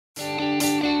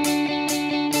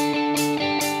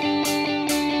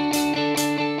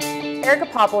Erika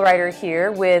Poppelriter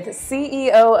here with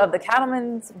CEO of the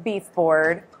Cattlemen's Beef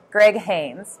Board, Greg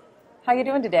Haynes. How you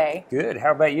doing today? Good.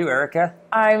 How about you, Erika?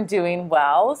 I'm doing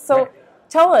well. So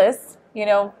tell us,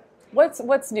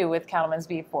 what's new with Cattlemen's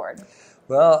Beef Board?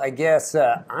 Well, I guess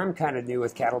I'm kind of new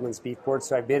with Cattlemen's Beef Board,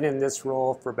 so I've been in this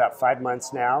role for about 5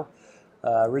 months now.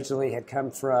 Originally had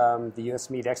come from the U.S.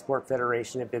 Meat Export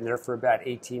Federation. I've been there for about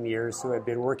 18 years, so I've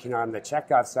been working on the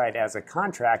checkoff side as a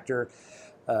contractor,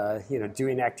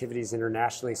 doing activities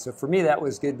internationally. So for me, that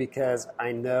was good because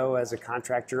I know as a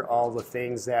contractor all the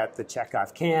things that the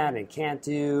checkoff can and can't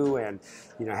do, and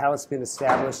how it's been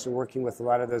established, and working with a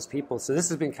lot of those people. So this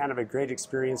has been kind of a great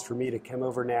experience for me to come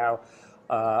over now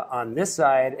on this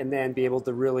side, and then be able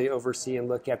to really oversee and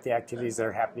look at the activities that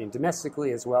are happening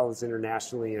domestically as well as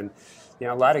internationally. And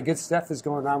a lot of good stuff is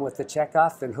going on with the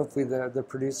checkoff, and hopefully the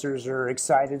producers are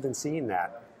excited in seeing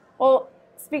that. Well,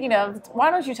 speaking of, why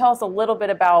don't you tell us a little bit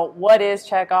about what is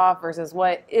checkoff versus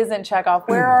what isn't checkoff?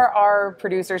 Where are our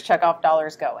producers' checkoff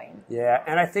dollars going? Yeah,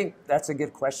 and I think that's a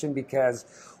good question, because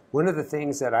one of the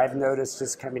things that I've noticed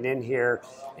just coming in here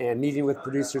and meeting with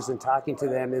producers and talking to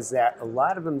them is that a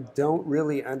lot of them don't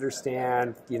really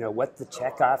understand, what the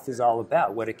checkoff is all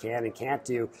about, what it can and can't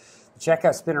do. The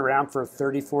checkoff's been around for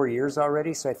 34 years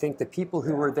already, so I think the people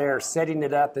who were there setting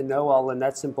it up and know all the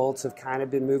nuts and bolts have kind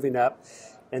of been moving up.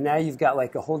 And now you've got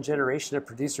like a whole generation of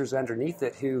producers underneath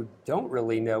it who don't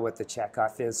really know what the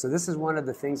checkoff is. So this is one of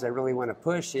the things I really want to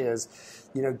push is,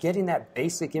 getting that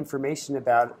basic information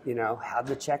about, how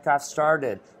the checkoff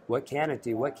started, what can it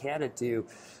do, what can it do.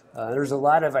 There's a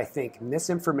lot of, I think,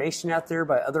 misinformation out there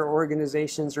by other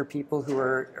organizations or people who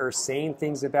are saying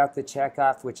things about the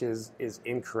checkoff which is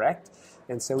incorrect.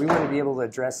 And so we want to be able to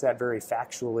address that very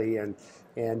factually, and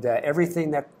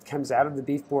everything that comes out of the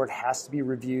beef board has to be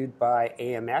reviewed by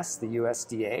AMS, the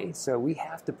USDA. So we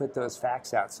have to put those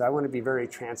facts out. So I want to be very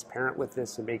transparent with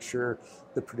this and make sure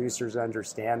the producers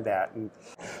understand that.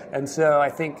 And so I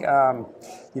think,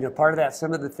 part of that,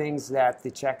 some of the things that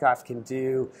the checkoff can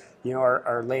do,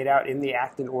 are laid out in the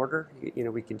act and order.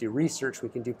 We can do research, we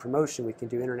can do promotion, we can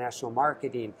do international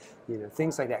marketing,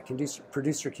 things like that, can do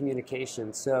producer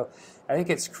communication. So I think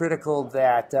it's critical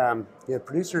that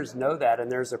producers know that,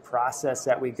 and there's a process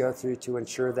that we go through to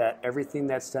ensure that everything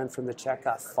that's done from the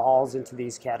checkoff falls into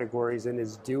these categories and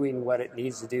is doing what it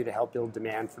needs to do to help build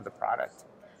demand for the product.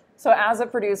 So as a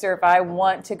producer, if I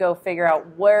want to go figure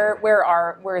out where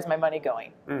is my money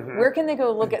going, where can they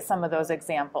go look at some of those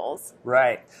examples?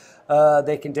 Right.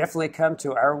 They can definitely come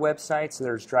to our website. So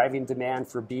there's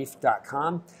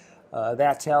drivingdemandforbeef.com.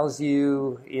 That tells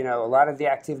you, a lot of the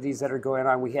activities that are going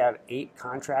on. We have 8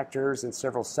 contractors and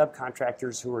several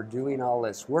subcontractors who are doing all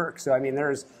this work. So,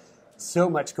 there's so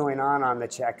much going on the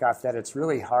checkoff that it's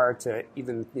really hard to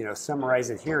even, summarize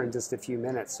it here in just a few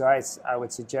minutes. So I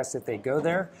would suggest that they go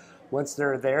there. Once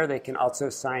they're there, they can also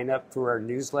sign up for our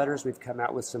newsletters. We've come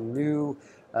out with some new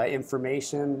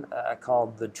information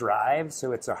called The Drive.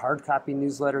 So it's a hard copy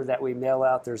newsletter that we mail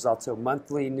out. There's also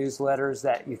monthly newsletters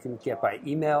that you can get by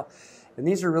email. And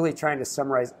these are really trying to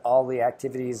summarize all the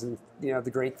activities and,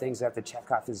 the great things that the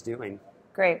checkoff is doing.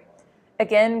 Great.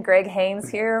 Again, Greg Haynes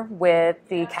here with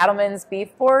the Cattlemen's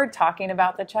Beef Board talking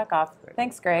about the checkoff.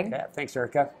 Thanks, Greg. Yeah, thanks,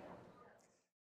 Erika.